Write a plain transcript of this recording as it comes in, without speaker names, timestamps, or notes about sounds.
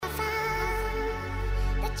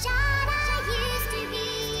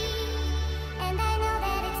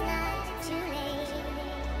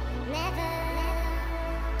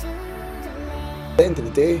the end of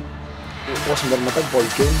the day, listen, we're in a big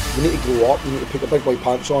boys game. You need to grow up, you need to put your big boy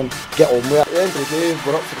pants on, get on with it. At the end of the day,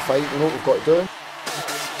 we're up for the fight, we know what we've got to do.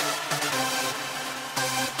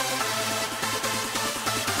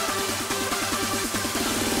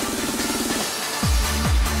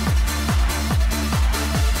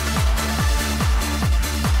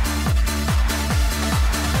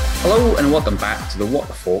 Hello and welcome back to the What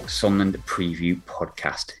the Fork Sunderland Preview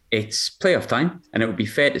Podcast. It's playoff time, and it would be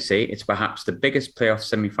fair to say it's perhaps the biggest playoff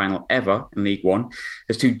semi-final ever in League One,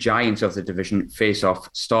 as two giants of the division face off,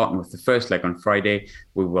 starting with the first leg on Friday.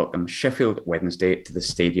 We welcome Sheffield Wednesday to the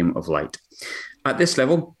Stadium of Light. At this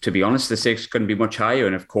level, to be honest, the stakes couldn't be much higher,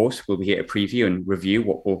 and of course, we'll be here to preview and review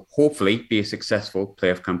what will hopefully be a successful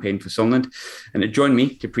playoff campaign for Sunderland. And to join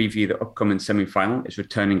me to preview the upcoming semi-final is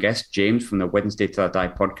returning guest James from the Wednesday Till I Die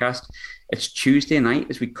podcast. It's Tuesday night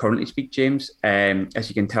as we currently speak, James. As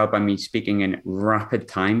you can tell by me speaking in rapid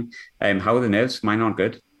time, how are the nerves? Mine aren't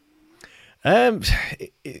good. I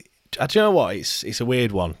don't know what, it's a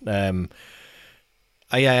weird one.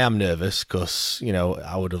 I am nervous because,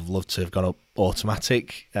 I would have loved to have gone up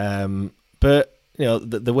automatic. But,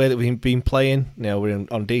 the way that we've been playing, we're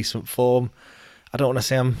on decent form. I don't want to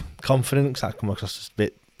say I'm confident because I come across as a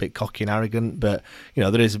bit cocky and arrogant, but,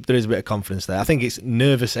 there is a bit of confidence there. I think it's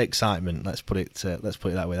nervous excitement. Let's put it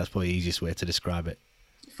that way. That's probably the easiest way to describe it.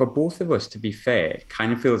 For both of us, to be fair, it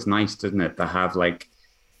kind of feels nice, doesn't it, to have like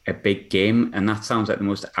a big game, and that sounds like the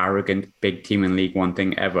most arrogant big team in League One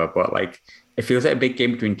thing ever, but it feels like a big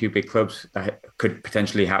game between two big clubs that could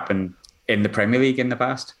potentially happen in the Premier League in the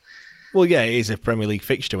past. Well, yeah, it is a Premier League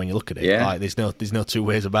fixture when you look at it. Yeah. There's no two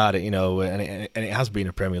ways about it, and it has been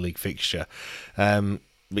a Premier League fixture.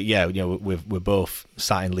 But yeah, we're both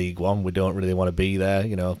sat in League One. We don't really want to be there.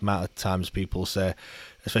 Amount of times people say,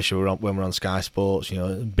 especially when we're on Sky Sports,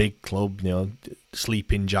 big club,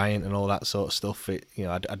 sleeping giant and all that sort of stuff.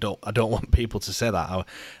 I don't want people to say that.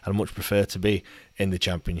 I'd much prefer to be in the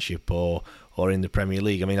Championship or in the Premier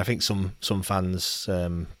League. I mean, I think some fans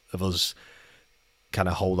of us kind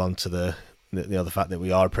of hold on to the fact that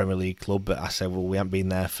we are a Premier League club, but I said, well, we haven't been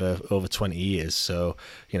there for over 20 years. So,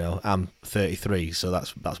 I'm 33, so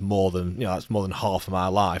that's more than half of my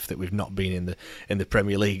life that we've not been in the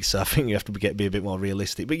Premier League. So I think you have to be a bit more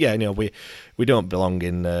realistic. But yeah, we don't belong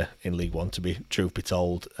in League One, to be truth be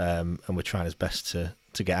told, and we're trying as best to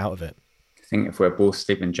get out of it. I think if we're both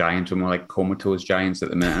sleeping giants, we're more like comatose giants at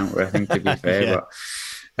the minute, I think, to be fair. Yeah.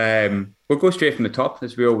 But we'll go straight from the top,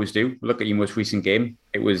 as we always do. Look at your most recent game.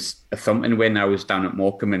 It was a thumping win. I was down at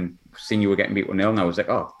Morecambe and seeing you were getting beat 1-0, and I was like,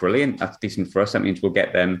 oh, brilliant. That's decent for us. That means we'll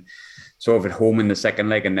get them sort of at home in the second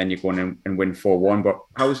leg, and then you go in and win 4-1. But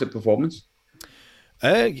how was the performance?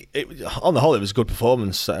 On the whole, it was a good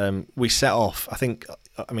performance. We set off, it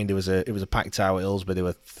was a packed tower at Hillsborough. There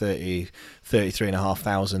were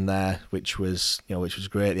 33,500 there, which was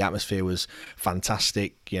great. The atmosphere was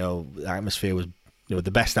fantastic. The atmosphere was the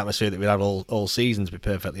best atmosphere that we'd had all season, to be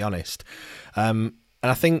perfectly honest. And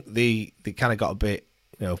I think they kind of got a bit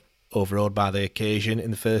overawed by the occasion in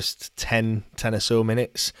the first 10 or so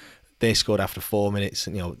minutes. They scored after 4 minutes,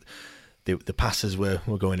 and the passes were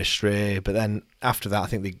going astray. But then after that, I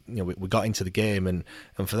think we got into the game, and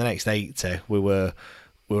for the next 80, we were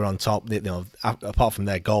on top. Apart from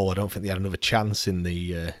their goal, I don't think they had another chance in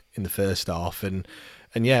the first half. And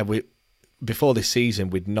yeah, before this season,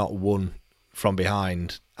 we'd not won from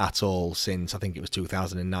behind at all since, I think it was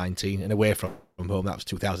 2019, and away from home that was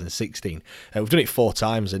 2016. We've done it 4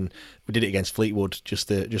 times, and we did it against Fleetwood just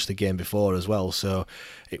the game before as well. So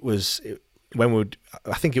I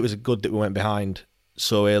think it was good that we went behind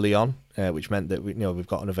so early on, which meant that we've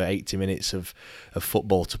got another 80 minutes of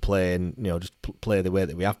football to play, and just play the way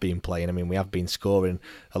that we have been playing. I mean, we have been scoring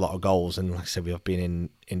a lot of goals, and like I said, we have been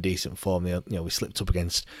in decent form. We slipped up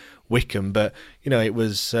against Wycombe, but it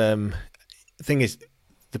was. The thing is,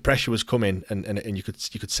 the pressure was coming, and you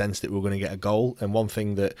could sense that we were going to get a goal. And one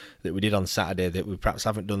thing that we did on Saturday that we perhaps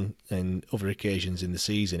haven't done in other occasions in the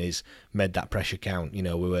season is made that pressure count. We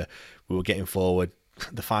were getting forward.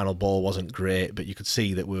 The final ball wasn't great, but you could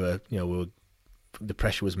see that the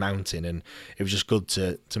pressure was mounting, and it was just good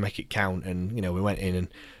to make it count. And we went in and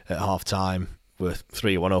at half time we're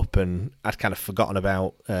 3-1 up, and I'd kind of forgotten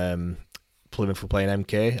about Plymouth were playing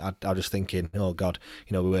MK. I was just thinking, oh God,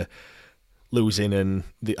 we were losing, and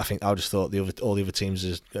I just thought all the other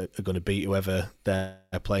teams are going to beat whoever they're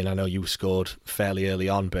playing. I know you scored fairly early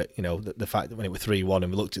on, but the fact that when it was 3-1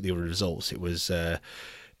 and we looked at the other results, it was a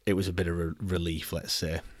bit of a relief, let's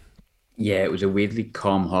say. Yeah, it was a weirdly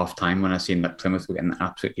calm half time when I seen that Plymouth were getting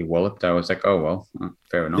absolutely walloped. I was like, oh, well,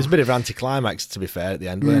 fair There's a enough. bit of anticlimax, to be fair, at the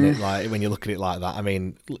end, weren't it? Like when you look at it like that. I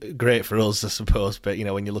mean, great for us, I suppose, but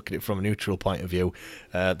when you look at it from a neutral point of view,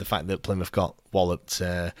 the fact that Plymouth got walloped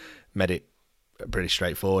made it pretty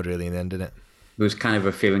straightforward, really, in the end, didn't it? There was kind of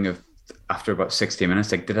a feeling of after about 60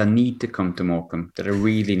 minutes, like, did I need to come to Morecambe? Did I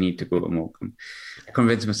really need to go to Morecambe? I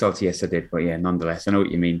convinced myself, yes, I did. But yeah, nonetheless, I know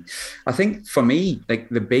what you mean. I think for me, like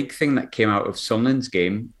the big thing that came out of Sunderland's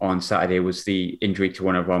game on Saturday was the injury to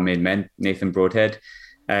one of our main men, Nathan Broadhead.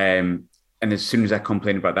 And as soon as I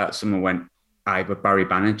complained about that, someone went, aye, but Barry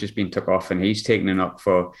Bannon just been took off and he's taken it up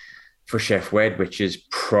for Chef Wed, which is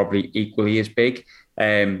probably equally as big.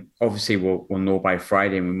 Obviously, we'll know by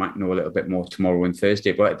Friday, and we might know a little bit more tomorrow and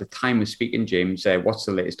Thursday. But at the time of speaking, James, what's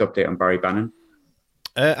the latest update on Barry Bannon?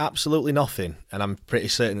 Absolutely nothing, and I'm pretty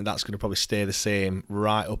certain that that's going to probably stay the same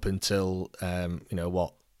right up until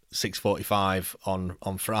 6:45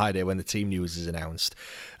 on Friday when the team news is announced.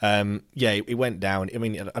 It went down. I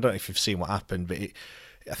mean, I don't know if you've seen what happened, but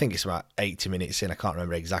I think it's about 80 minutes in. I can't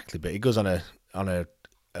remember exactly, but it goes on a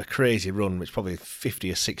crazy run, which is probably a 50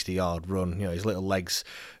 or 60 yard run. His little legs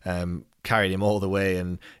carried him all the way,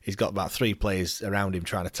 and he's got about 3 players around him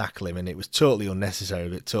trying to tackle him, and it was totally unnecessary,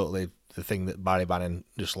 but totally the thing that Barry Bannon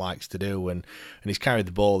just likes to do. And he's carried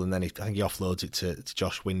the ball, and then I think he offloads it to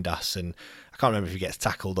Josh Windass, and I can't remember if he gets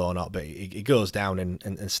tackled or not, but he goes down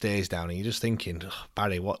and stays down, and you're just thinking, oh,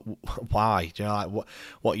 Barry, why? Do you know, like,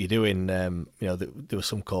 what are you doing? There were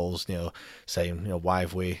some calls, saying, why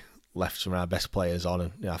have we left some of our best players on?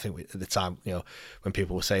 And I think at the time, when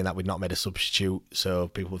people were saying that, we'd not made a substitute, so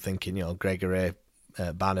people were thinking, Gregory,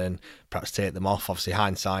 Bannon, perhaps take them off. Obviously,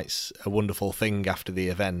 hindsight's a wonderful thing after the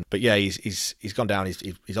event. But yeah, he's gone down.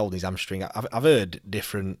 He's holding his hamstring. I've heard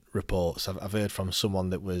different reports. I've heard from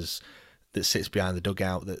someone that sits behind the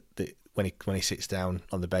dugout that when he sits down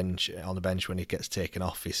on the bench when he gets taken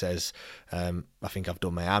off, he says, "I think I've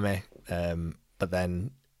done Miami." But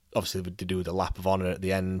then obviously to do the lap of honour at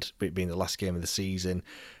the end, it being the last game of the season,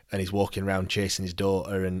 and he's walking around chasing his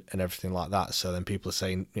daughter and everything like that. So then people are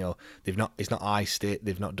saying, he's not iced it,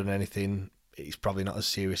 they've not done anything. It's probably not as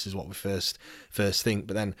serious as what we first think.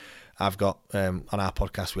 But then I've got on our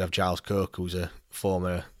podcast we have Giles Coke, who's a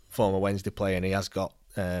former Wednesday player, and he has got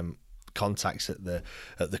contacts at the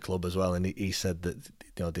club as well, and he said that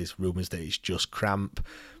there's rumours that it's just cramp.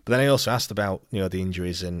 But then I also asked about the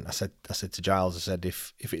injuries, and I said to Giles, I said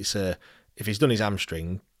if he's done his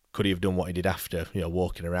hamstring, could he have done what he did after,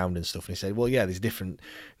 walking around and stuff? And he said, well, yeah, there's different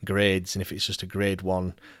grades, and if it's just a grade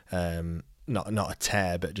 1, not a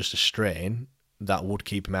tear but just a strain, that would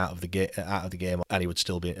keep him out of the game, and he would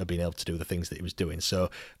still have been able to do the things that he was doing. So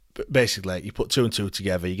basically, you put 2 and 2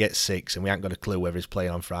 together, you get 6, and we ain't got a clue whether he's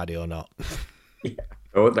playing on Friday or not. Yeah.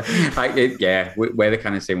 We're the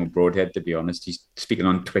kind of same with Broadhead, to be honest. He's speaking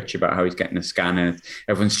on Twitch about how he's getting a scan, and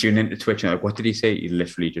everyone's tuning into Twitch and like, what did he say? He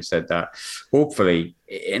literally just said that. Hopefully,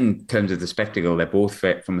 in terms of the spectacle, they're both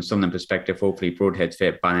fit. From a Sunderland perspective, hopefully Broadhead's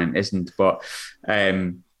fit, Bannon isn't. But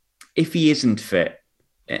if he isn't fit,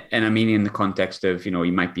 and I mean in the context of, he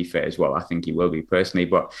might be fit as well, I think he will be personally,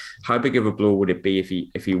 but how big of a blow would it be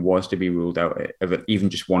if he was to be ruled out of even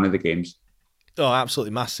just one of the games? Oh,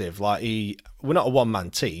 absolutely massive. Like we're not a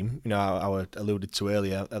one-man team. I alluded to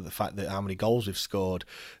earlier at the fact that how many goals we've scored.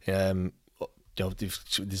 There's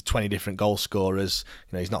 20 different goal scorers.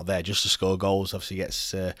 He's not there just to score goals. Obviously, he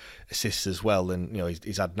gets assists as well, and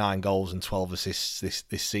he's had 9 goals and 12 assists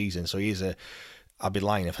this season. So I'd be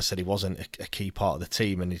lying if I said he wasn't a key part of the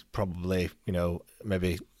team, and he's probably,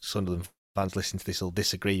 maybe Sunderland fans listening to this will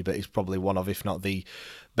disagree, but he's probably one of, if not the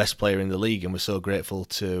best player in the league, and we're so grateful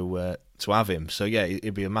to have him. So yeah,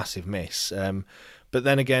 it'd be a massive miss. But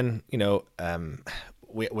then again,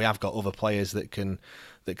 we have got other players that can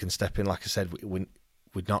step in. Like I said, we're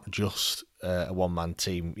not just a one-man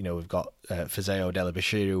team. We've got Fizeo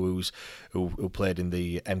Delabashiru, who played in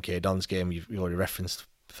the MK Dons game. You've already referenced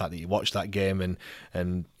the fact that you watched that game,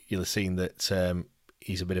 and you'll have seen that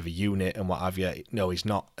he's a bit of a unit and what have you. No, he's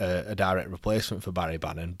not a direct replacement for Barry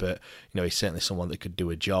Bannon, but he's certainly someone that could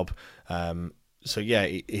do a job. So yeah,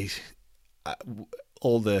 he's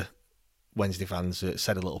all the Wednesday fans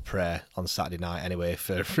said a little prayer on Saturday night anyway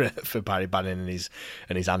for Barry Bannon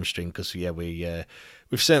and his hamstring, because yeah, we've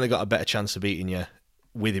certainly got a better chance of beating you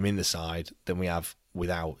with him in the side than we have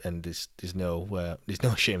without, and there's no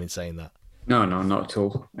shame in saying that. No, not at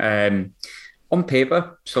all. On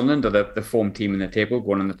paper, Sunderland are the form team in the table,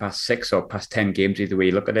 won in the past 6 or past 10 games, either way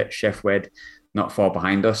you look at it. Chef Wed not far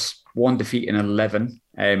behind us, 1 defeat in 11.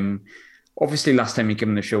 Obviously, last time you came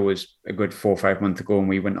on the show was a good 4 or 5 months ago, and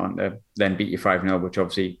we went on to then beat you 5-0, which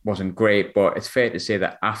obviously wasn't great. But it's fair to say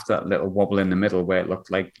that after that little wobble in the middle where it looked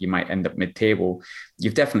like you might end up mid-table,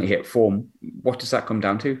 you've definitely hit form. What does that come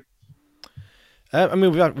down to? I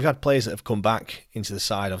mean, we've had players that have come back into the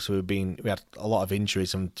side. Obviously, we had a lot of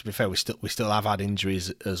injuries, and to be fair, we still have had injuries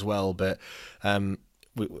as well. But I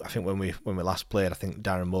think when we last played, I think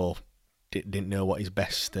Darren Moore didn't know what his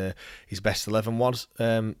best 11 was.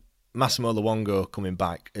 Massimo Luongo coming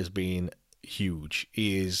back has been huge.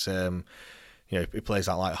 He is, he plays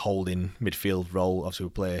that like holding midfield role. Obviously, we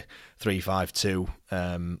play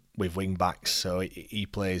 3-5-2 with wing backs, so he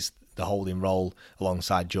plays the holding role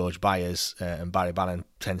alongside George Byers, and Barry Bannan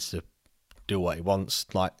tends to do what he wants,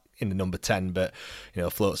 like in the number 10, but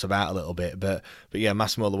floats about a little bit. But yeah,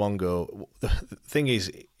 Massimo Luongo. The thing is,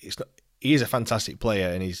 he is a fantastic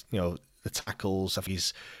player, and he's the tackles. I think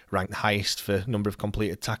he's ranked highest for number of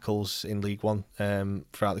completed tackles in League One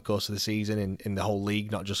throughout the course of the season in the whole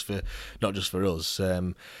league, not just for us.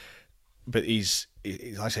 But he's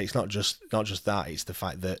like I say, it's not just that. It's the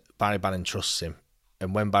fact that Barry Bannan trusts him,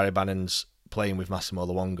 and when Barry Bannan's playing with Massimo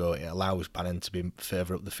Luongo, it allows Bannan to be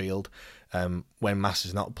further up the field. When Mass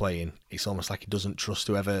is not playing, it's almost like he doesn't trust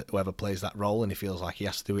whoever plays that role, and he feels like he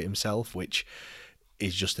has to do it himself, which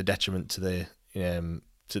is just a detriment to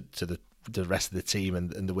the rest of the team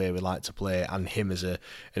and the way we like to play, and him as an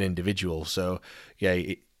individual. So yeah,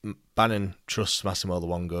 Bannan trusts Massimo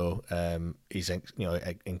Luongo. He's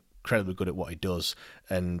incredibly good at what he does,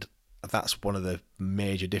 and that's one of the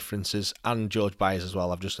major differences. And George Byers as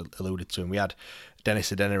well. I've just alluded to him. We had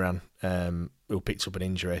Dennis Adeniran, who picked up an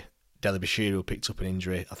injury. Dele Bashiru, who picked up an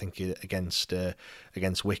injury, I think against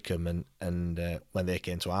Wickham, and when they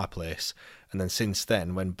came to our place. And then since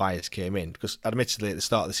then, when Byers came in, because admittedly at the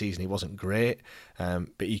start of the season he wasn't great,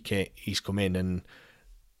 but he's come in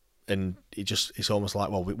and it's almost like,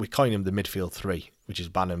 well, we coin him the midfield three, which is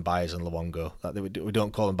Bannan, Byers and Luongo. We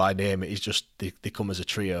don't call them by name. It's just they come as a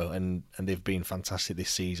trio, and they've been fantastic this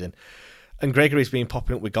season. And Gregory's been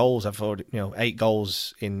popping up with goals. I've already, 8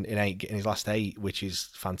 goals in his last 8, which is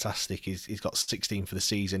fantastic. He's got 16 for the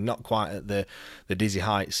season, not quite at the dizzy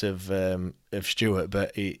heights of Stuart,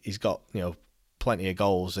 but he's got plenty of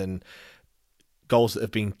goals, and goals that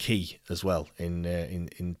have been key as well in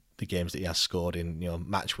the games that he has scored in,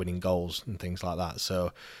 match winning goals and things like that.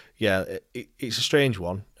 So yeah, it's a strange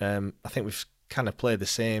one. I think we've kind of played the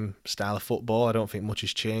same style of football. I don't think much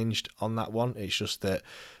has changed on that one. It's just that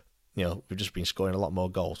we've just been scoring a lot more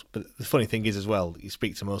goals. But the funny thing is as well, you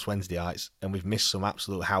speak to most Wednesdayites, and we've missed some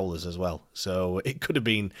absolute howlers as well. So it could have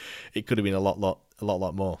been a lot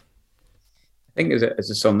more. I think as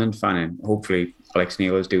a Sunderland fan, and hopefully Alex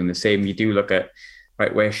Neil is doing the same, you do look at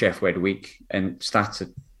where Chef Wed Week, and stats are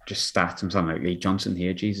just stats. I'm sounding like Lee Johnson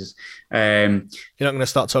here, Jesus. You're not going to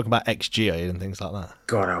start talking about XG and things like that?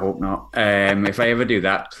 God, I hope not. If I ever do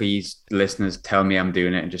that, please, listeners, tell me I'm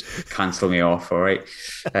doing it and just cancel me off, all right?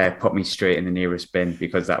 Put me straight in the nearest bin,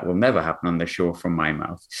 because that will never happen on the show from my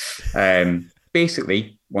mouth.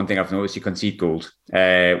 Basically, one thing I've noticed, you concede goals.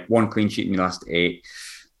 1 clean sheet in your last 8.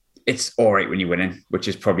 It's all right when you're winning, which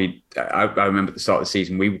is probably, I remember at the start of the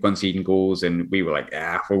season, we were conceding goals and we were like,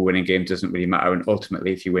 we're winning games, doesn't really matter. And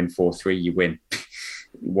ultimately, if you win 4-3, you win.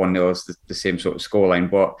 1-0 is the same sort of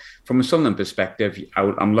scoreline. But from a Sunderland perspective,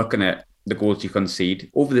 I'm looking at the goals you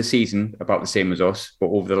concede over the season, about the same as us, but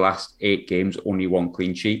over the last 8 games, only 1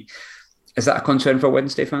 clean sheet. Is that a concern for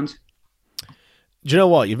Wednesday fans? Do you know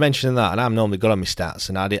what? You've mentioned that, and I'm normally good on my stats,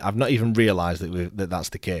 and I've not even realised that that's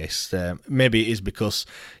the case. Maybe it is because,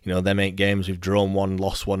 them 8 games, we've drawn 1,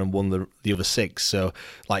 lost 1, and won the other 6. So,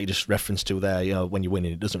 like you just referenced to there, when you're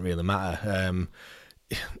winning, it doesn't really matter.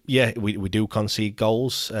 Yeah, we do concede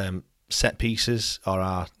goals. Set pieces are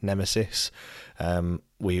our nemesis.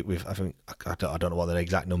 We've I think I don't know what the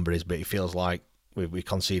exact number is, but it feels like we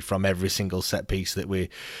concede from every single set piece that we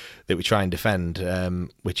try and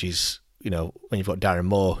defend, which is, when you've got Darren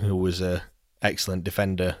Moore, who was a excellent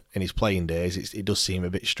defender in his playing days, it does seem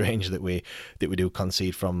a bit strange that we do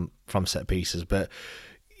concede from set pieces. But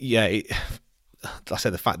yeah, I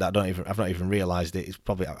said the fact that I've not even realised it is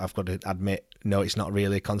probably, I've got to admit, no, it's not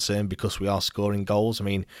really a concern, because we are scoring goals. I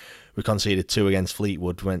mean, we conceded 2 against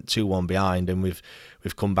Fleetwood, went 2-1 behind, and we've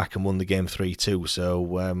come back and won the game 3-2.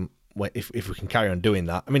 So if we can carry on doing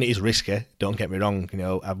that, I mean, it is risky, don't get me wrong,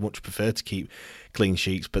 I'd much prefer to keep clean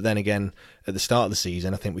sheets, but then again, at the start of the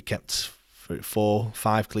season, I think we kept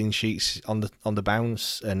 4-5 clean sheets on the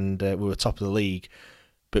bounce, and we were top of the league,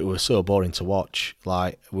 but we were so boring to watch.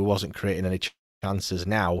 Like, we wasn't creating any chances.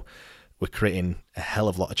 Now we're creating a hell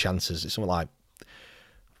of a lot of chances. It's something like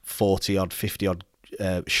 40 odd, 50 odd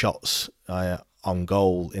shots on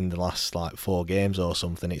goal in the last like 4 games or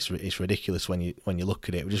something. It's ridiculous when you look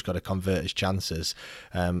at it. We've just got to convert his chances.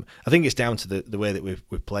 I think it's down to the way that we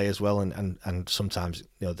play as well, and sometimes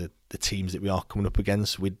the teams that we are coming up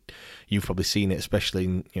against. You've probably seen it, especially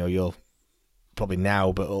in your probably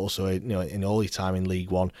now, but also in all your time in League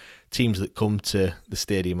One, teams that come to the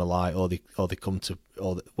Stadium of Light, or they come to,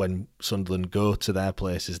 or when Sunderland go to their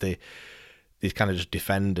places, they kind of just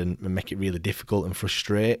defend and make it really difficult and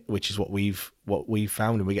frustrate, which is what we've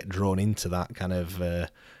found, and we get drawn into that kind of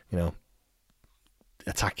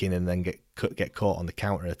attacking and then get caught on the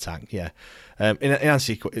counter attack. Yeah, in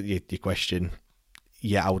answer to your question,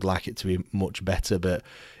 yeah, I would like it to be much better, but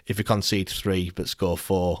if we concede 3 but score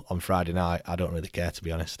 4 on Friday night, I don't really care, to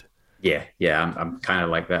be honest. Yeah, I'm kind of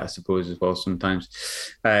like that, I suppose, as well sometimes.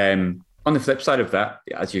 On the flip side of that,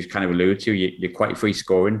 as you kind of alluded to, you're quite free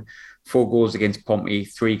scoring. 4 goals against Pompey,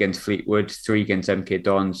 3 against Fleetwood, 3 against MK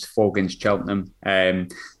Dons, 4 against Cheltenham.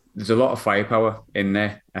 There's a lot of firepower in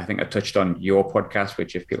there. I think I touched on your podcast,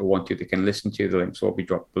 which if people want to, they can listen to. The links will be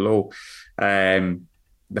dropped below.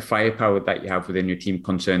 The firepower that you have within your team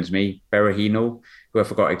concerns me. Berahino, who I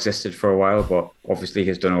forgot existed for a while, but obviously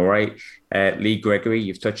has done all right. Lee Gregory,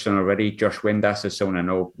 you've touched on already. Josh Windass is someone I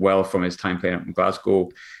know well from his time playing up in Glasgow.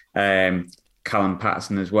 Callum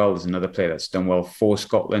Patterson as well is another player that's done well for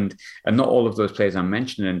Scotland. And not all of those players I'm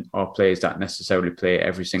mentioning are players that necessarily play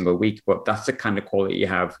every single week, but that's the kind of quality you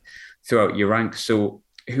have throughout your ranks. So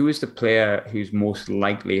who is the player who's most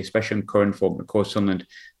likely, especially in current form, to cause Sunderland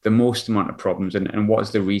the most amount of problems? And what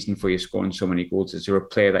is the reason for you scoring so many goals? Is there a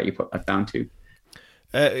player that you put that down to?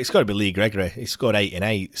 It's got to be Lee Gregory. He scored 8 in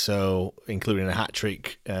 8, so including a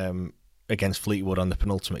hat-trick against Fleetwood on the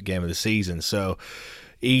penultimate game of the season. So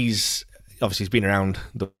he's been around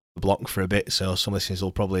the block for a bit, so some listeners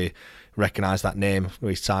will probably recognise that name from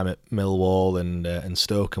his time at Millwall and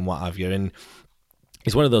Stoke and what have you. And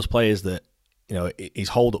he's one of those players that, his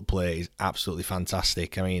hold-up play is absolutely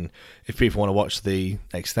fantastic. I mean, if people want to watch the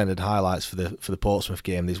extended highlights for the Portsmouth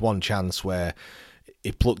game, there's one chance where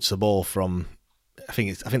he plucks the ball from, I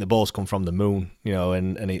think the ball's come from the moon,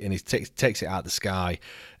 and he takes it out of the sky,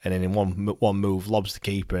 and then in one move lobs the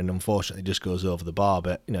keeper, and unfortunately just goes over the bar.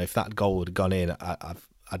 But if that goal had gone in,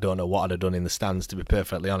 I don't know what I'd have done in the stands, to be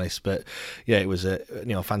perfectly honest. But yeah, it was a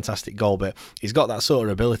fantastic goal. But he's got that sort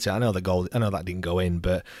of ability. I know that didn't go in,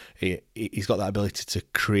 but he's got that ability to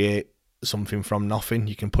create something from nothing.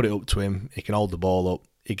 You can put it up to him, he can hold the ball up,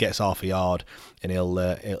 he gets half a yard, and he'll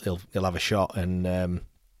have a shot. And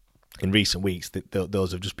in recent weeks,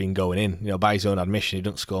 those have just been going in. By his own admission, he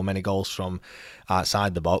doesn't score many goals from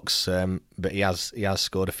outside the box, but he has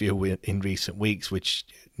scored a few in recent weeks, which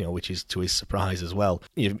is to his surprise as well.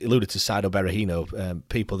 You alluded to Saido Berahino.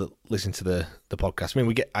 People that listen to the podcast, I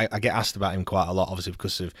mean, I get asked about him quite a lot, obviously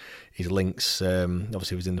because of his links.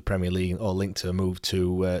 Obviously, he was in the Premier League, or linked to a move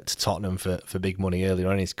to Tottenham for big money earlier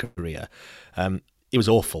on in his career. He was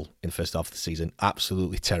awful in the first half of the season,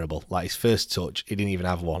 absolutely terrible. Like his first touch, he didn't even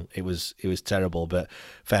have one. It was terrible, but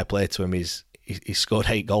fair play to him. He's scored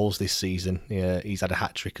 8 goals this season. He's had a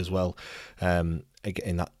hat-trick as well, in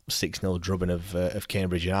that 6-0 drubbing of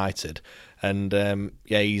Cambridge United. And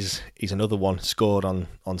he's another one, scored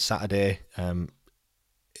on Saturday.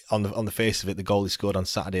 On the face of it, the goal he scored on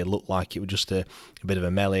Saturday looked like it was just a bit of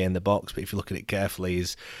a melee in the box, but if you look at it carefully,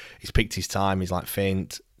 he's picked his time. He's like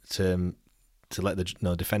feint to let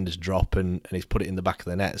the defenders drop, and he's put it in the back of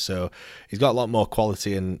the net. So he's got a lot more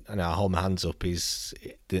quality, and I hold my hands up.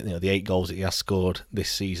 The 8 goals that he has scored this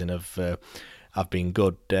season have been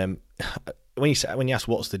good. When you ask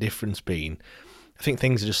what's the difference been, I think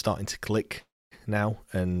things are just starting to click now,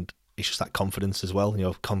 and it's just that confidence as well.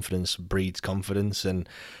 Confidence breeds confidence, and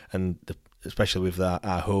especially with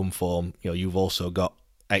our home form, you've also got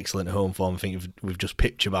excellent home form. I think we've just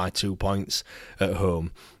pipped you by 2 points at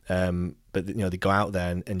home. But they go out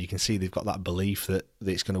there and you can see they've got that belief that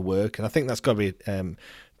it's going to work, and I think that's got to be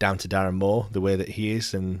down to Darren Moore, the way that he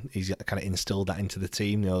is, and he's kind of instilled that into the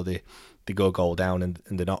team. They go goal down and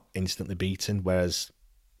they're not instantly beaten, whereas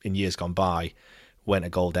in years gone by, went a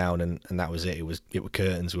goal down and that was it. It were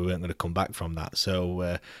curtains. We weren't going to come back from that. So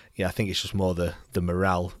I think it's just more the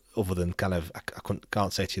morale, other than kind of I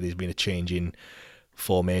can't say to you there's been a change in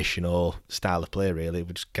formation or style of play. Really,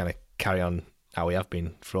 we just kind of carry on how we have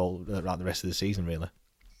been throughout the rest of the season, really.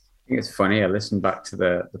 I think it's funny. I listened back to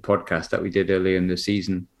the podcast that we did earlier in the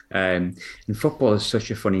season. And football is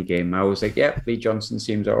such a funny game. I was like, Lee Johnson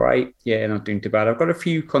seems all right. Yeah, not doing too bad. I've got a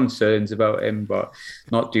few concerns about him, but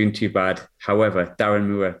not doing too bad. However, Darren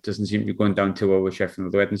Moore doesn't seem to be going down too well with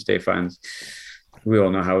Sheffield Wednesday fans. we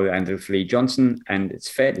all know how it ended with Lee Johnson, and it's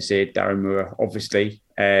fair to say Darren Moore obviously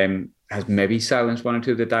has maybe silenced one or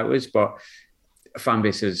two of the doubters, but fan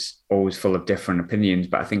base is always full of different opinions.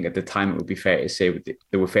 But I think at the time it would be fair to say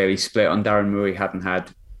they were fairly split on Darren Moore. He hadn't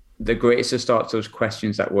had the greatest of starts, those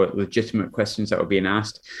questions that were legitimate questions that were being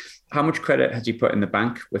asked. How much credit has he put in the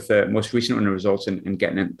bank with the most recent run of results and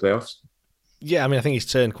getting into the playoffs? Yeah, I mean, I think he's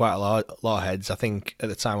turned quite a lot of heads. I think at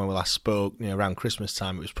the time when we last spoke, around Christmas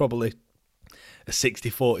time, it was probably a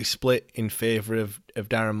 60-40 split in favour of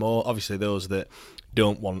Darren Moore. Obviously, those that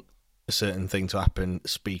don't want a certain thing to happen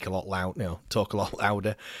speak a lot loud, talk a lot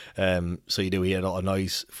louder. So you do hear a lot of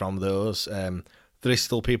noise from those. There is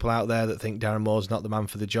still people out there that think Darren Moore's not the man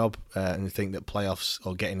for the job, and think that playoffs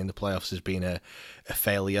or getting in the playoffs has been a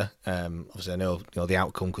failure. Obviously, I know the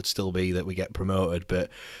outcome could still be that we get promoted, but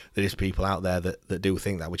there is people out there that do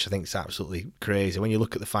think that, which I think is absolutely crazy. When you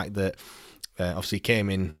look at the fact that obviously he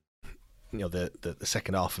came in, the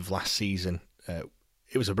second half of last season,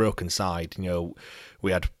 it was a broken side.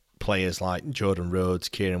 We had players like Jordan Rhodes,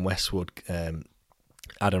 Kieran Westwood,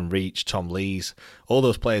 Adam Reach, Tom Lees. All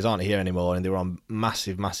those players aren't here anymore, and they were on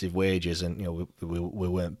massive wages, and we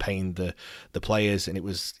weren't paying the players, and it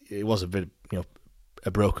was a bit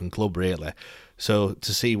a broken club really. So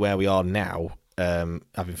to see where we are now,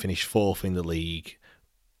 having finished fourth in the league.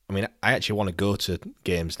 I mean, I actually want to go to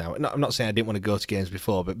games now. I'm not saying I didn't want to go to games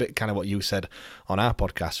before, but a bit kind of what you said on our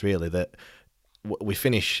podcast, really, that we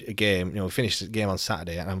finish a game, we finished the game on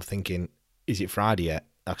Saturday, and I'm thinking, is it Friday yet?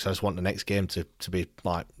 Because I just want the next game to be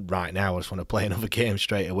like right now. I just want to play another game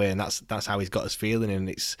straight away, and that's how he's got us feeling,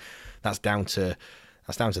 and that's down to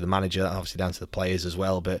the manager, obviously down to the players as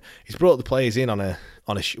well. But he's brought the players in on a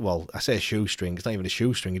well, I say a shoestring. It's not even a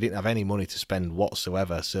shoestring. He didn't have any money to spend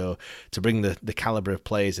whatsoever. So to bring the calibre of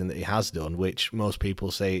players in that he has done, which most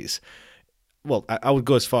people say it's, well, I would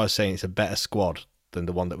go as far as saying it's a better squad than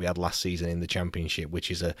the one that we had last season in the Championship, which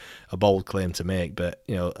is a bold claim to make. But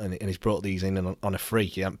and he's brought these in on a free.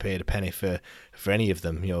 He hasn't paid a penny for any of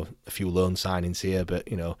them. A few loan signings here, but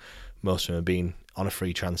most of them have been on a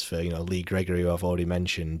free transfer. Lee Gregory, who I've already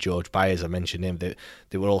mentioned, George Byers, I mentioned him.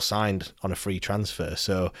 They were all signed on a free transfer.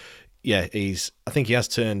 So yeah, I think he has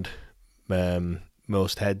turned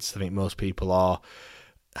most heads. I think most people are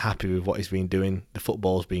happy with what he's been doing. The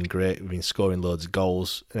football's been great. We've been scoring loads of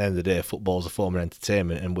goals. At the end of the day, football's a form of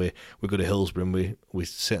entertainment, and we go to Hillsborough and we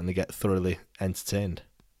certainly get thoroughly entertained.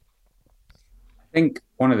 I think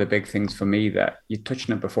one of the big things for me that you touched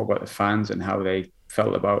on it before about the fans and how they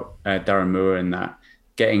felt about Darren Moore and that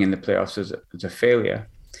getting in the playoffs as a failure.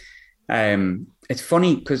 It's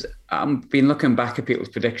funny because I've been looking back at people's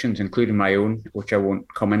predictions, including my own, which I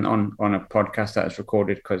won't comment on a podcast that is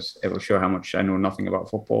recorded because it will show how much I know nothing about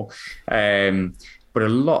football. But a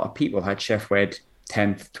lot of people had Sheff Wed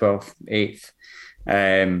 10th, 12th,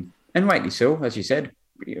 8th. And rightly so, as you said,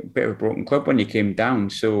 a bit of a broken club when you came down.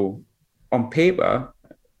 So on paper,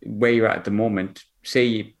 where you're at the moment, say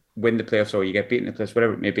you win the playoffs or you get beaten in the playoffs,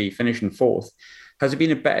 whatever it may be, finishing fourth, has it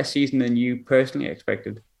been a better season than you personally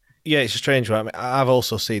expected? Yeah, it's a strange one. I mean, I've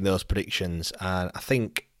also seen those predictions, and I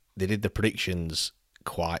think they did the predictions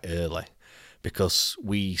quite early because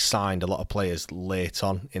we signed a lot of players late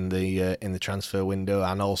on in the transfer window,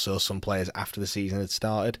 and also some players after the season had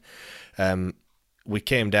started. We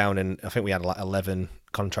came down, and I think we had like 11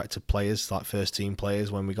 contracted players, like first team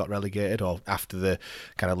players, when we got relegated, or after the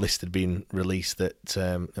kind of list had been released that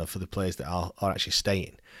for the players that are actually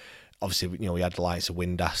staying. Obviously, we had the likes of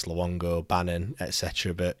Windass, Luongo, Bannon,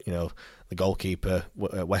 etc. But the goalkeeper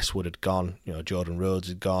Westwood had gone. Jordan Rhodes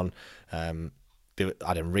had gone.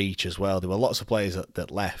 Adam Reach as well. There were lots of players that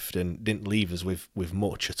left and didn't leave us with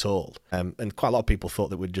much at all. And quite a lot of people thought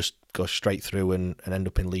that we'd just go straight through and end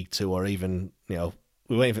up in League Two, or even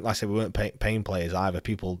we weren't even, like I said, we weren't paying players either.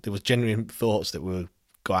 There was genuine thoughts that we would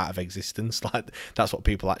go out of existence. Like that's what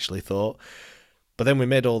people actually thought. But then we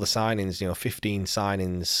made all the signings, 15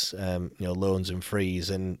 signings, loans and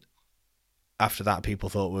frees, and after that, people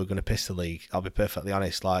thought we were going to piss the league. I'll be perfectly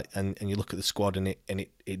honest. And you look at the squad, and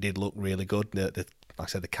it did look really good. Like I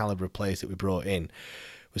said, the calibre of players that we brought in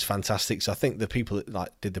was fantastic. So I think the people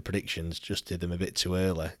that did the predictions just did them a bit too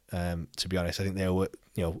early. To be honest, I think they were,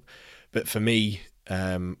 But for me,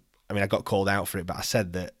 I got called out for it, but I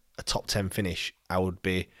said that a top 10 finish I would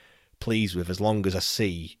be pleased with, as long as I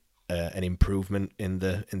see an improvement in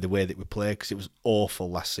the way that we play, because it was awful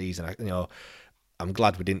last season. I'm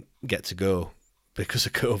glad we didn't get to go because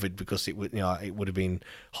of COVID, because it would it would have been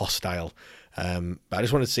hostile. But I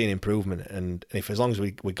just wanted to see an improvement, and if as long as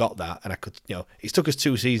we got that, and I could, it took us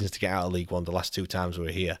 2 seasons to get out of League One. The last 2 times we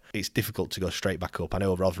were here, it's difficult to go straight back up. I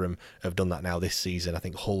know Rotherham have done that now this season. I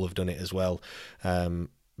think Hull have done it as well,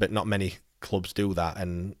 but not many clubs do that.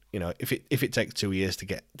 And if it takes 2 years to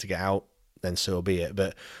get out, then so be it.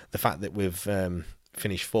 But the fact that we've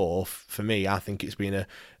finished 4th, for me, I think it's been a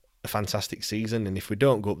fantastic season. And if we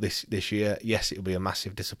don't go up this year, yes, it'll be a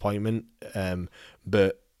massive disappointment.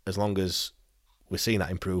 But as long as we're seeing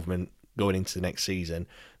that improvement going into the next season,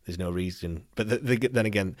 there's no reason. But then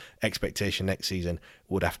again, expectation next season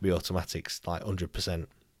would have to be automatics, like 100%.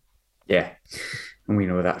 Yeah, and we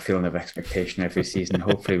know that feeling of expectation every season.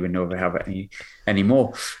 Hopefully we never have it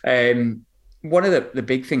anymore. One of the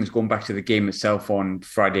big things, going back to the game itself on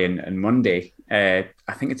Friday and Monday,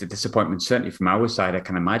 I think it's a disappointment, certainly from our side. I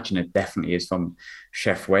can imagine it definitely is from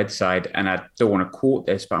Chef Wed's side. And I don't want to quote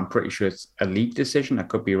this, but I'm pretty sure it's a league decision. I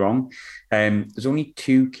could be wrong. There's only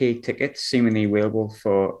 2K tickets seemingly available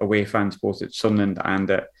for away fans, both at Sunderland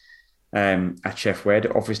and at Chef Wed.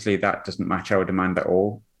 Obviously, that doesn't match our demand at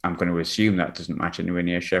all. I'm going to assume that doesn't match anywhere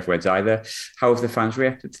near Chef Wed's either. How have the fans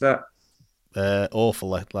reacted to that? Awful.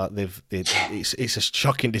 Like it's a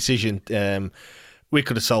shocking decision. We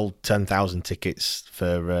could have sold 10,000 tickets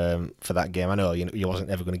for that game. I know you wasn't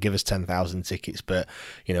ever going to give us 10,000 tickets, but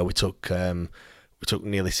we took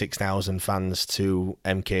nearly 6,000 fans to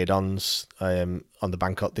MK Dons on the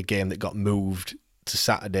Bangkok, the game that got moved to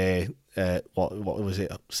Saturday. What was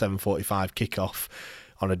it? 7:45 kickoff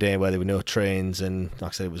on a day where there were no trains, and like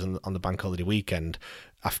I said, it was on the bank holiday weekend.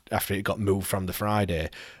 After it got moved from the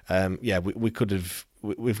Friday, we could have.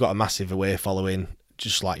 We've got a massive away following,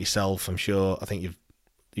 just like yourself. I'm sure. I think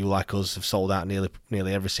you like us have sold out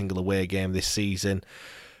nearly every single away game this season.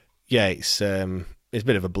 Yeah, it's a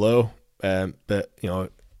bit of a blow, but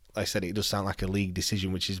like I said, it does sound like a league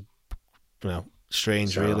decision, which is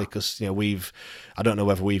strange, really, because I don't know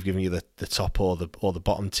whether we've given you the top or the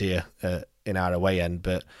bottom tier in our away end,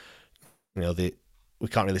 but we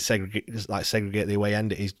can't really segregate the away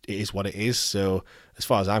end. It is what it is. So as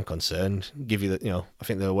far as I'm concerned, give you I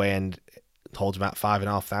think the away end holds about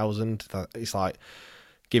 5,500. It's like,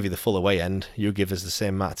 give you the full away end, you give us the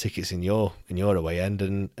same amount of tickets in your away end,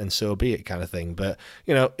 and so be it, kind of thing. But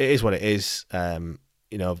it is what it is.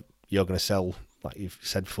 You're going to sell, like you've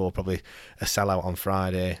said before, probably a sellout on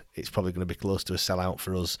Friday. It's probably going to be close to a sellout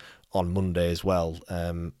for us on Monday as well.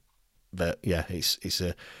 But yeah, it's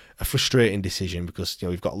a frustrating decision, because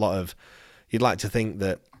we've got a lot of. You'd like to think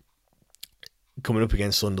that coming up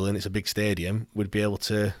against Sunderland, it's a big stadium, we'd be able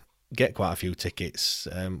to get quite a few tickets.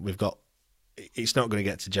 It's not going to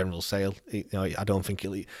get to general sale. I don't think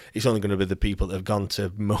it's only going to be the people that have gone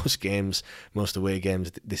to most away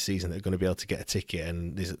games this season that are going to be able to get a ticket,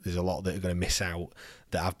 and there's a lot that are going to miss out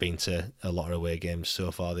that have been to a lot of away games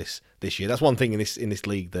so far this year. That's one thing in this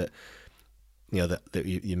league that that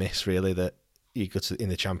you miss, really, that you go to in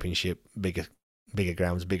the Championship, bigger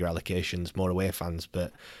grounds, bigger allocations, more away fans.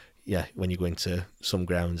 But yeah, when you go into some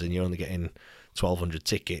grounds and you're only getting 1,200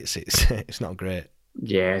 tickets, it's not great.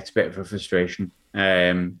 Yeah, it's a bit of a frustration.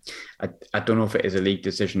 I don't know if it is a league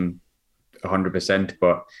decision 100%,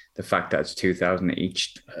 but the fact that it's 2,000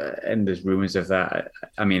 each, and there's rumours of that,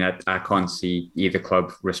 I mean, I can't see either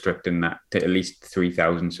club restricting that to at least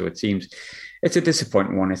 3,000. So it seems it's a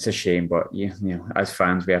disappointing one. It's a shame, but as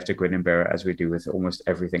fans, we have to grin and bear it, as we do with almost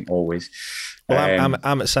everything, always. Well,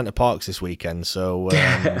 I'm at Centre Parks this weekend, so do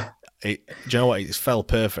you know what? It fell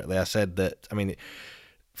perfectly. I said that. I mean,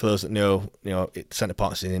 for those that know, Centre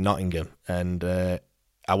Parks is in Nottingham, and I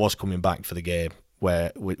was coming back for the game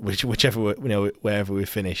wherever we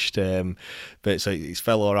finished. But so it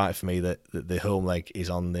fell all right for me that the home leg is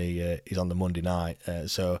on the Monday night.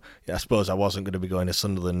 So I suppose I wasn't going to be going to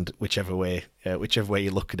Sunderland whichever way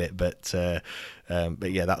you look at it. But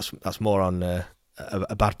yeah, that's more on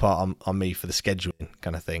a bad part on me for the scheduling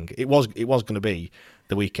kind of thing. It was going to be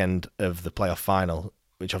the weekend of the playoff final,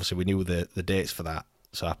 which obviously we knew the dates for that.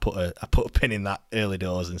 So I put a pin in that early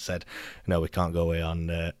doors and said, no, we can't go away on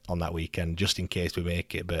that weekend, just in case we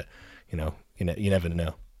make it. But you never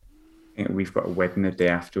know. We've got a wedding the day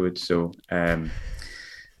afterwards, so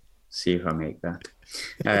see if I make that.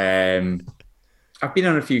 I've been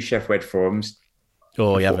on a few Chef Wed forums.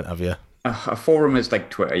 Oh, you haven't, have you? A forum is like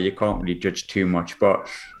Twitter. You can't really judge too much, but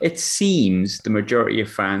it seems the majority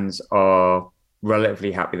of fans are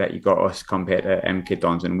relatively happy that you got us compared to MK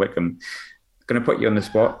Dons and Wickham. Going to put you on the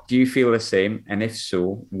spot. Do you feel the same? And if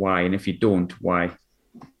so, why? And if you don't, why?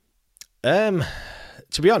 To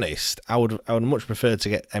be honest, I would much prefer to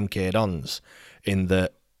get MK Dons, in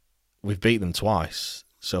that we've beat them twice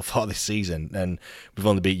so far this season, and we've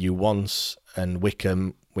only beat you once. And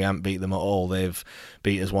Wickham, we haven't beat them at all. They've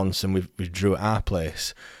beat us once, and we drew at our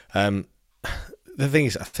place. The thing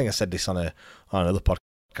is, I think I said this on another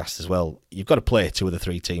podcast as well. You've got to play 2 of the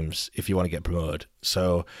 3 teams if you want to get promoted.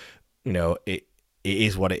 So, it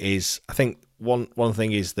is what it is. I think one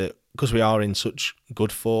thing is that because we are in such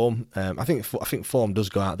good form, I think form does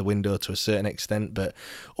go out the window to a certain extent. But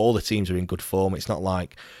all the teams are in good form. It's not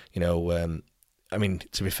like I mean,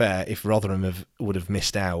 to be fair, if Rotherham would have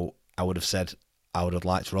missed out, I would have said I would have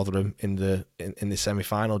liked Rotherham in the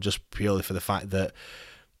semi-final, just purely for the fact that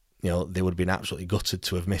they would have been absolutely gutted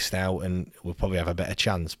to have missed out, and we'll probably have a better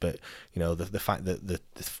chance. But the fact that the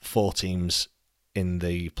 4 teams in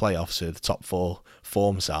the playoffs are the top 4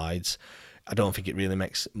 form sides, I don't think it really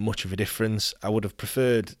makes much of a difference. I would have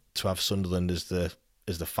preferred to have Sunderland as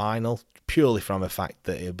the final, purely from the fact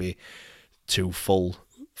that it would be 2 full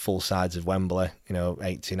sides of Wembley,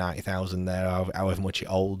 80,000-90,000 there, however much it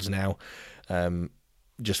holds now.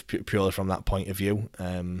 Just purely from that point of view.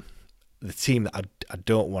 The team that I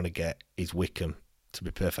don't want to get is Wickham, to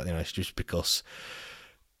be perfectly honest, just because,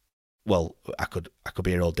 well, I could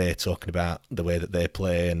be here all day talking about the way that they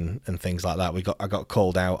play and things like that. I got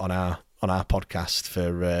called out on our podcast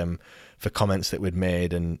for comments that we'd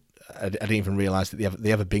made, and I didn't even realise that they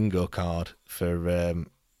have a bingo card for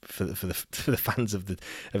the fans of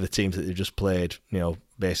the teams that they've just played,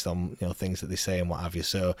 based on things that they say and what have you.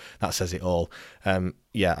 So that says it all.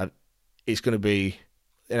 It's going to be,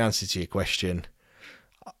 in answer to your question,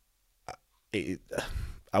 I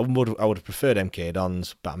would have preferred MK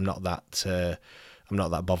Dons, but I'm not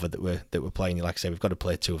that bothered that we're playing. Like I say, we've got to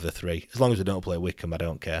play 2 of the 3. As long as we don't play Wickham, I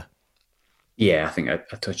don't care. Yeah, I think I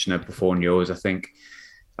touched on it before in yours. I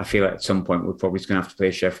feel like at some point we're probably going to have to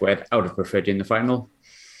play Sheffield Wednesday. I would have preferred you in the final.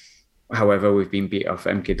 However, we've been beat off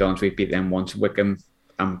MK Dons. We've beat them once. Wickham,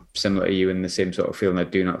 I'm similar to you in the same sort of feeling. I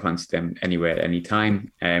do not fancy them anywhere at any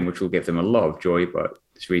time, which will give them a lot of joy, but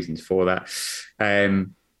there's reasons for that.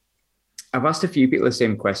 I've asked a few people the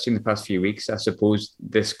same question the past few weeks. I suppose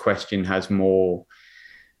this question has more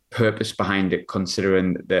purpose behind it,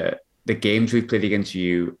 considering the games we've played against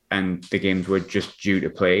you and the games we're just due to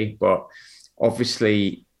play. But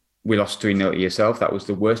obviously, we lost 3-0 to yourself. That was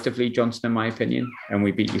the worst of Lee Johnson, in my opinion. And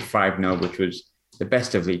we beat you 5-0, which was the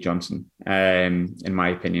best of Lee Johnson, in my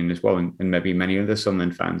opinion, as well, and maybe many other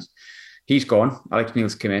Sunderland fans. He's gone. Alex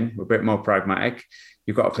Neil's come in. We're a bit more pragmatic.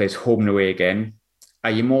 You've got to play home and away again.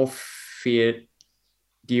 Do you more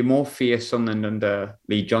fear Sunderland under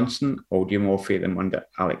Lee Johnson, or do you more fear them under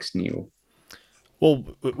Alex Neil? Well,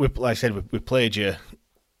 like I said, we played you.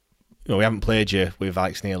 We haven't played you with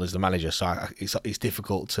Alex Neil as the manager, so it's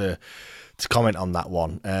difficult to comment on that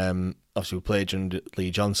one. Obviously, we played you under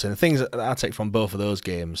Lee Johnson. The things that I take from both of those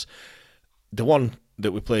games, the one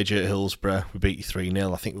that we played you at Hillsborough, we beat you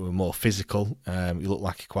 3-0. I think we were more physical. You looked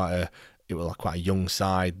like quite a young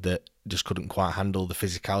side that just couldn't quite handle the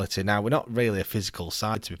physicality. Now, we're not really a physical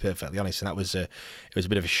side, to be perfectly honest, and it was a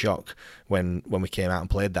bit of a shock when we came out and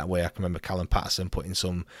played that way. I can remember Callum Patterson putting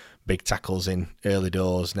some big tackles in early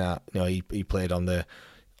doors. Now, he played on the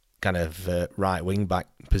kind of right wing back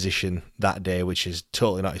position that day, which is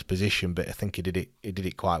totally not his position, but I think he did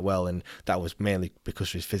it quite well, and that was mainly because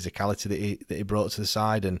of his physicality that he brought to the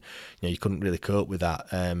side, and you couldn't really cope with that.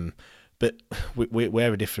 But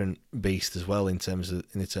we're a different beast as well in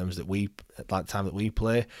the terms that we, like the time that we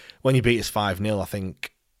play. When you beat us 5-0, I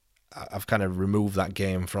think I've kind of removed that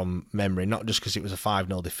game from memory, not just because it was a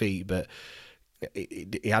 5-0 defeat, but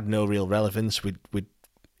it had no real relevance.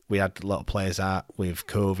 We had a lot of players out with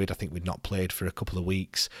COVID. I think we'd not played for a couple of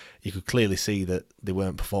weeks. You could clearly see that they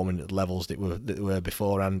weren't performing at the levels that they were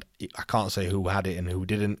before. And I can't say who had it and who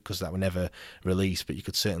didn't, because that were never released. But you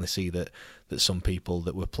could certainly see that some people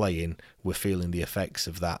that were playing were feeling the effects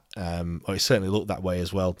of that. Or it certainly looked that way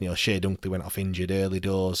as well. Shea Dunkley went off injured early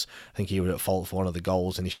doors. I think he was at fault for one of the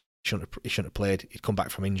goals, and he shouldn't have played. He'd come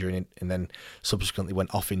back from injury and then subsequently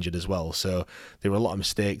went off injured as well. So there were a lot of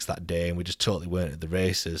mistakes that day, and we just totally weren't at the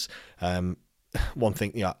races. One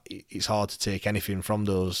thing, it's hard to take anything from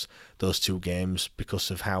those 2 games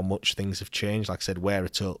because of how much things have changed. Like I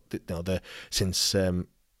said, since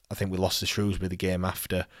I think we lost to Shrewsbury the game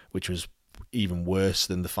after, which was even worse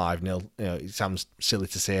than the 5-0. It sounds silly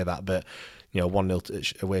to say that, but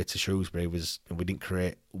 1-0 away to Shrewsbury we didn't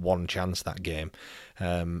create one chance that game.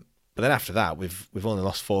 But then after that, we've only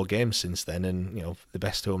lost 4 games since then, and the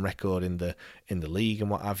best home record in the league and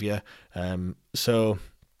what have you. So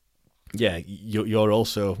yeah, you're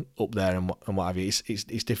also up there and what have you.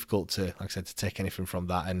 It's difficult to, like I said, to take anything from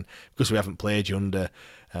that, and because we haven't played you under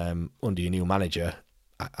your new manager,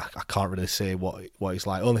 I can't really say what it's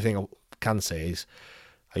like. Only thing I can say is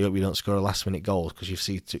I hope you don't score a last-minute goal, because you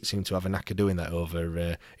seem to have a knack of doing that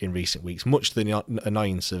over in recent weeks, much to the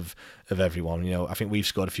annoyance of everyone. You know, I think we've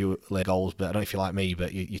scored a few late goals, but I don't know if you're like me,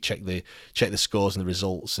 but you check the scores and the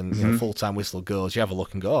results, and you know, full-time whistle goes, you have a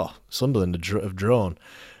look and go, oh, Sunderland have drawn,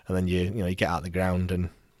 and then you get out the ground and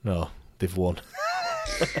no, they've won.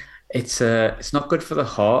 It's not good for the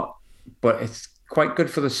heart, but it's quite good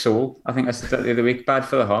for the soul. I think I said that the other week. Bad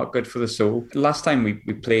for the heart, good for the soul. Last time we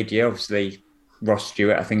played, obviously Ross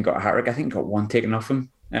Stewart, I think, got a hat-trick. I think got one taken off him.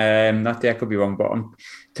 That day I could be wrong, but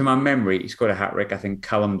to my memory, he scored a hat-trick. I think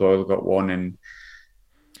Callum Doyle got one, and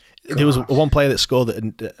there was one player that scored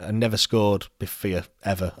that never scored before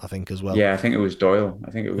ever, I think, as well. Yeah, I think it was Doyle.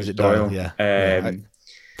 Was it Doyle? Yeah.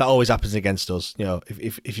 That always happens against us. You know,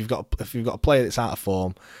 if you've got a player that's out of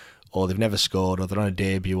form, or they've never scored, or they're on a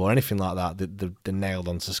debut, or anything like that, they're nailed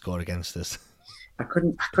on to score against us. I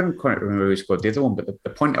couldn't quite remember who scored the other one, but the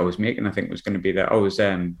point I was making, I think, was going to be that it was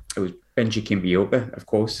Benji Kimpioka, of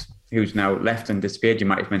course, who's now left and disappeared. You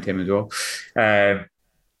might have meant him as well.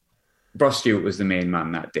 Ross Stewart was the main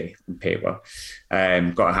man that day on paper.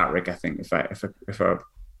 Got a hat-trick, I think,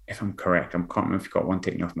 if I'm correct. I can't remember if he got one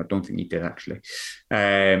taken off him. I don't think he did, actually.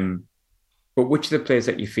 But which of the players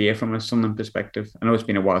that you fear from a Sunderland perspective? I know it's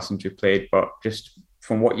been a while since we played, but just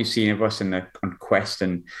from what you've seen of us on Quest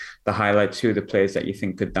and the highlights, who are the players that you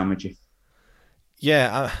think could damage you?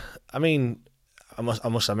 Yeah, I mean, I must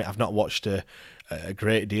admit, I've not watched a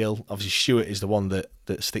great deal. Obviously, Stewart is the one that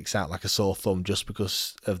sticks out like a sore thumb, just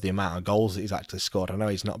because of the amount of goals that he's actually scored. I know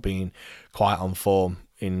he's not been quite on form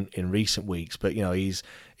in recent weeks, but you know, he's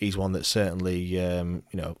one that certainly, you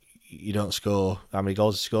know, you don't score, how many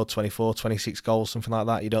goals he scored? 24, 26 goals, something like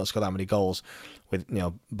that. You don't score that many goals with, you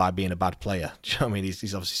know, by being a bad player. Do you know what I mean?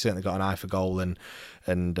 He's obviously certainly got an eye for goal, and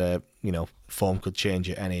you know, form could change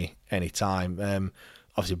at any time.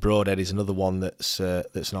 Obviously, Broadhead is another one that's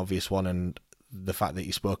an obvious one, and the fact that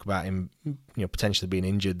you spoke about him, you know, potentially being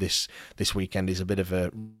injured this weekend is a bit of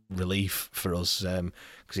a relief for us,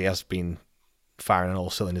 because he has been firing on all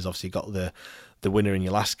cylinders. Obviously, got the winner in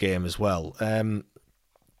your last game as well.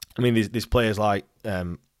 I mean, there's players like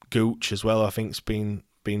Gooch as well. I think it's been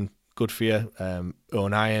good for you.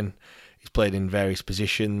 O'Nien, he's played in various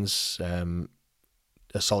positions.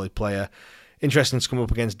 A solid player. Interesting to come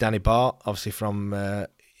up against Danny Bart. Obviously, from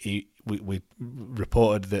we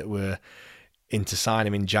reported that we're in to sign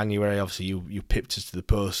him in January. Obviously, you pipped us to the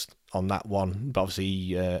post on that one. But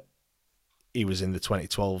obviously, he was in the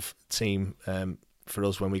 2012 team for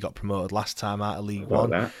us when we got promoted last time out of League One.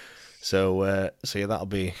 That. So yeah, that'll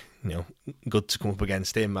be, you know, good to come up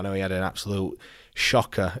against him. I know he had an absolute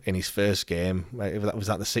shocker in his first game. Was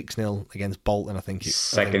that the 6-0 against Bolton? I think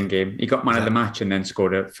second game. He got man of the match and then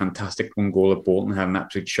scored a fantastic one goal at Bolton, had an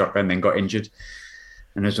absolute shocker, and then got injured.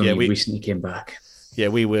 And has only recently came back. Yeah,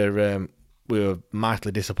 we were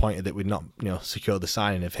mightily disappointed that we'd not, you know, secured the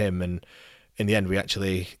signing of him, and in the end we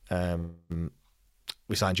actually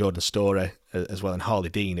we signed Jordan Storey as well, and Harley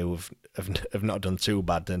Dean, who have not done too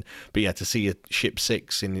bad. But yeah, to see a ship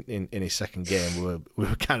 6 in his second game, we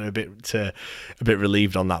were kind of a bit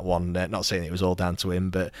relieved on that one. Not saying it was all down to him,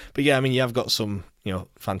 but yeah, I mean, you have got some, you know,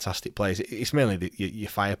 fantastic players. It's mainly your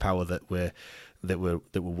firepower that we're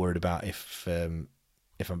worried about. If I'm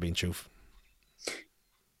being truthful.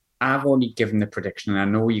 I've only given the prediction, and I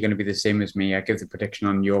know you're going to be the same as me. I give the prediction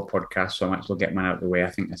on your podcast, so I might as well get mine out of the way.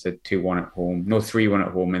 I think I said 2-1 at home. No, 3-1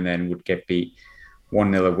 at home, and then would get beat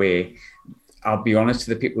 1-0 away. I'll be honest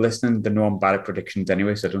to the people listening, they know I'm bad at predictions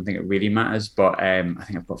anyway, so I don't think it really matters. But I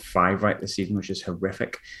think I've got 5 right this season, which is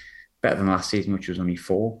horrific. Better than last season, which was only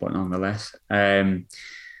 4, but nonetheless. I'm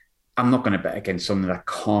not going to bet against something that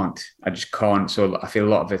I can't. I just can't. So I feel a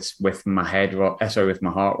lot of it's with my head, with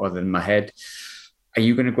my heart rather than my head. Are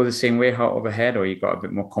you going to go the same way, heart over head, or you got a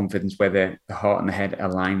bit more confidence where the heart and the head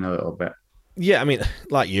align a little bit? Yeah, I mean,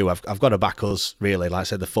 like you, I've got to back us, really. Like I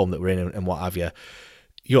said, the form that we're in and what have you.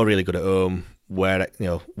 You're really good at home, where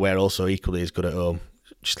we're also equally as good at home,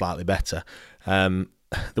 slightly better. The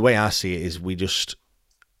way I see it is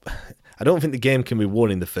I don't think the game can be won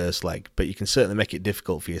in the first leg, but you can certainly make it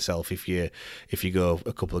difficult for yourself if you go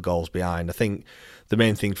a couple of goals behind. I think the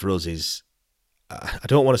main thing for us is, I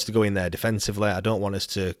don't want us to go in there defensively. I don't want us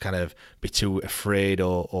to kind of be too afraid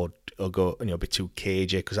or go, you know, be too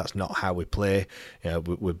cagey, because that's not how we play. You know,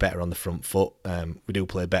 we're better on the front foot. We do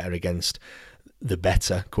play better against the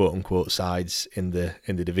better quote unquote sides in the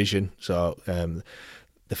division. So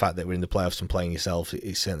the fact that we're in the playoffs and playing yourself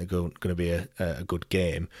is certainly going to be a good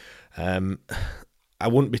game. I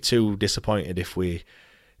wouldn't be too disappointed if we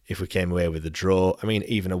came away with a draw. I mean,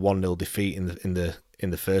 even a 1-0 defeat in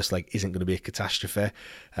in the first leg isn't going to be a catastrophe.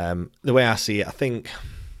 The way I see it, I think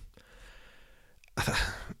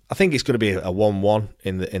it's going to be a 1-1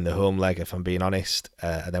 in the home leg, if I'm being honest.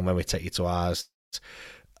 And then when we take you to ours,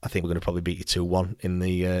 I think we're going to probably beat you 2-1 in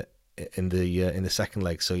the second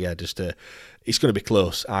leg. So yeah, it's going to be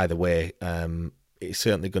close either way. It's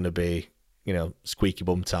certainly going to be, squeaky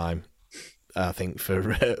bum time, I think,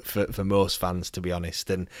 for most fans, to be honest.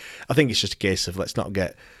 And I think it's just a case of let's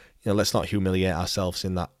not humiliate ourselves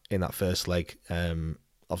in that first leg.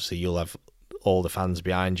 Obviously, you'll have all the fans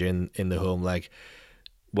behind you in the home leg.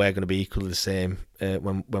 We're going to be equally the same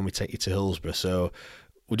when we take you to Hillsborough. So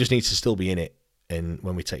we just need to still be in it. And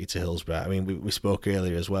when we take you to Hillsborough, I mean, we spoke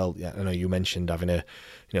earlier as well. Yeah, I know you mentioned having a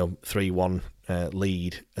 3-1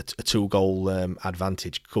 lead, a 2-goal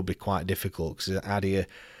advantage could be quite difficult, because how do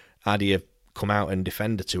you come out and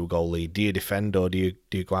defend a 2-goal lead? Do you defend, or do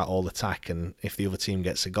you go out all attack? And if the other team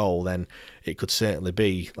gets a goal, then it could certainly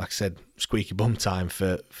be, like I said, squeaky bum time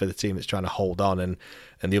for the team that's trying to hold on, and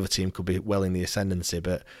the other team could be well in the ascendancy.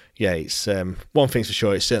 But yeah, it's one thing's for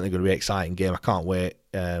sure, it's certainly going to be an exciting game. I can't wait.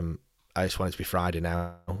 I just want it to be Friday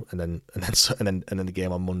now, and then the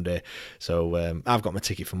game on Monday. So I've got my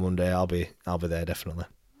ticket for Monday. I'll be there definitely.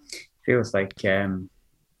 Feels like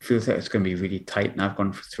it's going to be really tight, and I've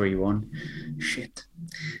gone for 3-1. Shit.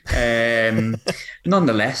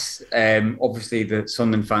 Nonetheless, obviously the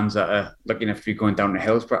Sunderland fans that are looking to be going down to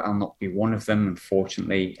Hillsborough, I'll not be one of them,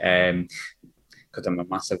 unfortunately. Because I'm a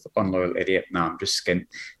massive unloyal idiot. No, I'm just skint.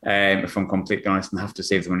 If I'm completely honest, and have to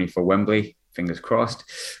save the money for Wembley. Fingers crossed.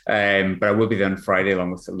 But I will be there on Friday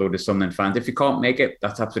along with a load of Sunderland fans. If you can't make it,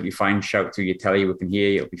 that's absolutely fine. Shout through your telly. We can hear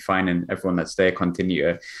you. It'll be fine. And everyone that's there, continue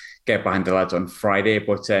to get behind the lads on Friday.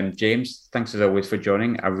 But James, thanks as always for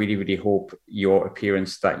joining. I really, really hope your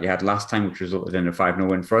appearance that you had last time, which resulted in a 5-0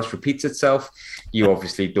 win for us, repeats itself. You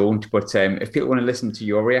obviously don't. But if people want to listen to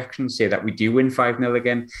your reaction, say that we do win 5-0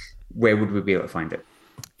 again, where would we be able to find it?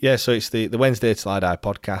 Yeah, so it's the Wednesday Till I Die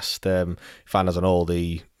podcast. Find us on all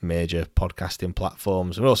the major podcasting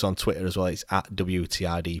platforms. We're also on Twitter as well. It's at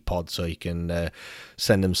WTID Pod, so you can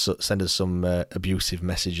send us some abusive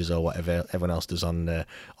messages or whatever everyone else does on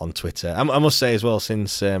Twitter. I must say as well,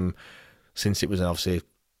 since it was obviously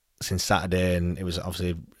since Saturday, and it was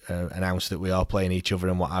obviously announced that we are playing each other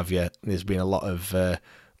and what have you, there's been a lot of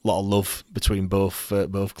love between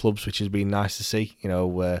both clubs, which has been nice to see.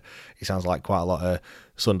 It sounds like quite a lot of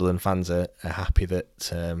Sunderland fans are happy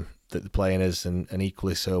that they're playing us, and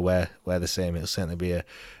equally so we're the same. It'll certainly be a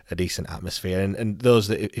decent atmosphere. And those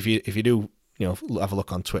that if you do have a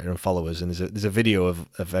look on Twitter and follow us, and there's a video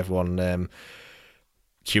of everyone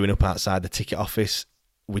queuing up outside the ticket office.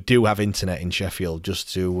 We do have internet in Sheffield,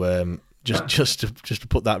 just to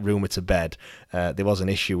put that rumour to bed. There was an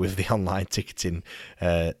issue with the online ticketing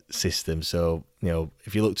system. So,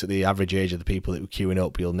 if you looked at the average age of the people that were queuing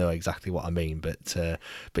up, you'll know exactly what I mean. But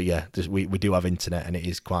yeah, we do have internet, and it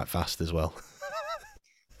is quite fast as well.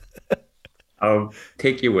 I'll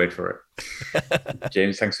take your word for it.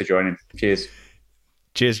 James, thanks for joining. Cheers.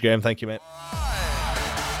 Cheers, Graham. Thank you, mate.